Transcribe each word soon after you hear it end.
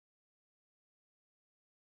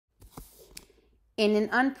In an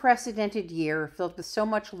unprecedented year filled with so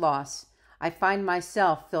much loss, I find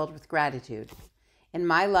myself filled with gratitude. In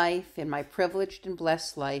my life, in my privileged and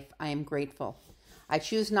blessed life, I am grateful. I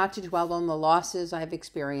choose not to dwell on the losses I have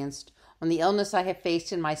experienced, on the illness I have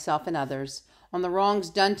faced in myself and others, on the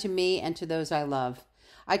wrongs done to me and to those I love.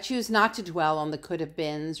 I choose not to dwell on the could have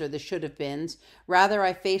beens or the should have beens. Rather,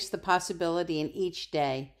 I face the possibility in each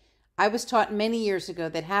day. I was taught many years ago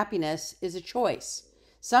that happiness is a choice.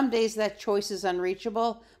 Some days that choice is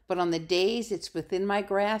unreachable, but on the days it's within my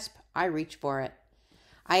grasp, I reach for it.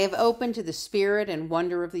 I have opened to the spirit and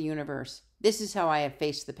wonder of the universe. This is how I have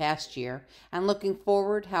faced the past year, and looking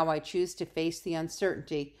forward, how I choose to face the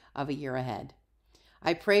uncertainty of a year ahead.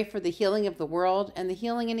 I pray for the healing of the world and the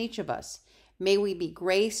healing in each of us. May we be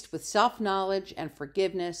graced with self-knowledge and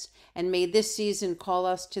forgiveness, and may this season call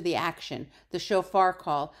us to the action, the shofar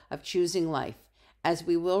call of choosing life. As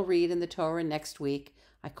we will read in the Torah next week,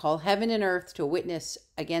 I call heaven and earth to witness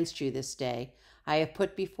against you this day. I have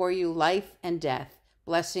put before you life and death,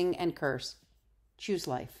 blessing and curse. Choose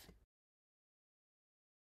life.